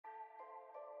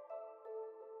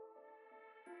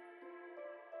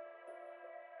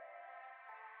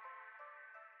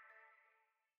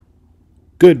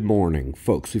Good morning,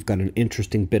 folks. We've got an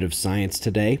interesting bit of science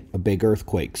today, a big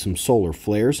earthquake, some solar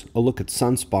flares, a look at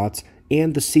sunspots,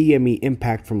 and the CME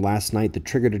impact from last night that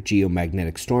triggered a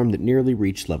geomagnetic storm that nearly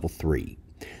reached level 3.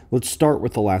 Let's start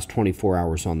with the last 24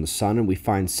 hours on the sun, and we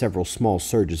find several small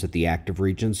surges at the active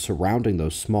regions surrounding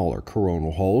those smaller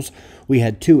coronal holes. We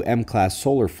had 2 M-class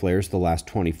solar flares the last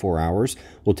 24 hours.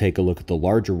 We'll take a look at the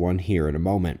larger one here in a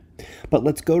moment. But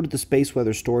let's go to the space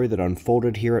weather story that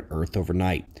unfolded here at Earth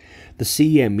overnight. The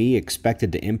CME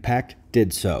expected to impact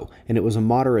did so, and it was a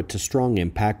moderate to strong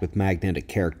impact with magnetic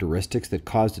characteristics that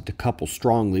caused it to couple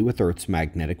strongly with Earth's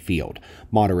magnetic field.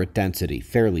 Moderate density,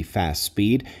 fairly fast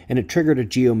speed, and it triggered a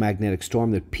geomagnetic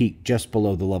storm that peaked just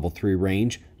below the level 3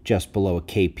 range, just below a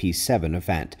KP7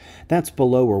 event. That's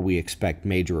below where we expect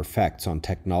major effects on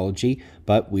technology,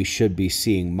 but we should be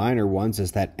seeing minor ones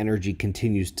as that energy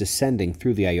continues descending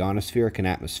through the ionospheric and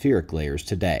atmospheric layers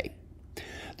today.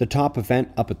 The top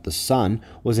event up at the sun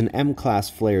was an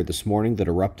M-class flare this morning that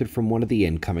erupted from one of the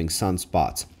incoming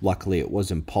sunspots. Luckily, it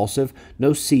was impulsive,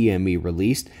 no CME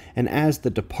released, and as the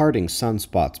departing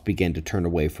sunspots begin to turn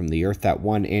away from the Earth, that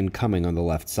one incoming on the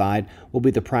left side will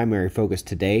be the primary focus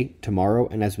today, tomorrow,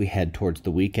 and as we head towards the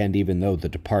weekend, even though the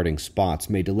departing spots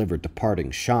may deliver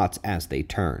departing shots as they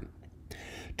turn.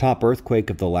 Top earthquake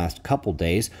of the last couple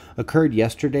days occurred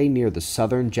yesterday near the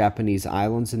southern Japanese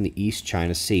islands in the East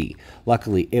China Sea.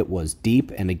 Luckily, it was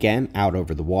deep and again out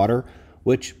over the water,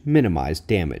 which minimized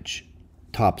damage.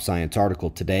 Top science article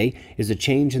today is a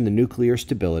change in the nuclear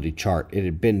stability chart. It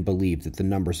had been believed that the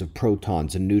numbers of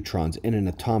protons and neutrons in an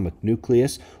atomic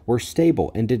nucleus were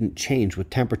stable and didn't change with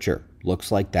temperature.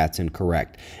 Looks like that's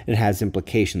incorrect. It has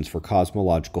implications for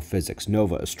cosmological physics,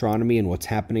 nova astronomy, and what's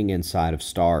happening inside of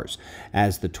stars.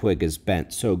 As the twig is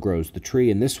bent, so grows the tree,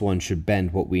 and this one should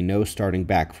bend what we know starting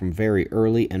back from very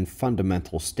early and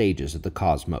fundamental stages of the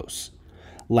cosmos.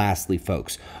 Lastly,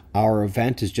 folks, our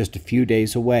event is just a few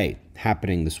days away,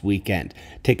 happening this weekend.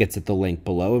 Tickets at the link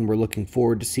below, and we're looking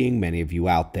forward to seeing many of you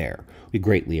out there. We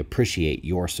greatly appreciate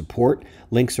your support.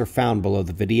 Links are found below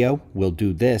the video. We'll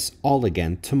do this all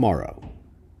again tomorrow,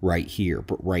 right here,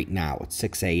 but right now at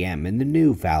 6 a.m. in the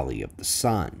new Valley of the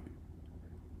Sun.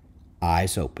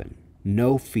 Eyes open,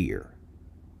 no fear.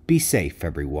 Be safe,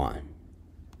 everyone.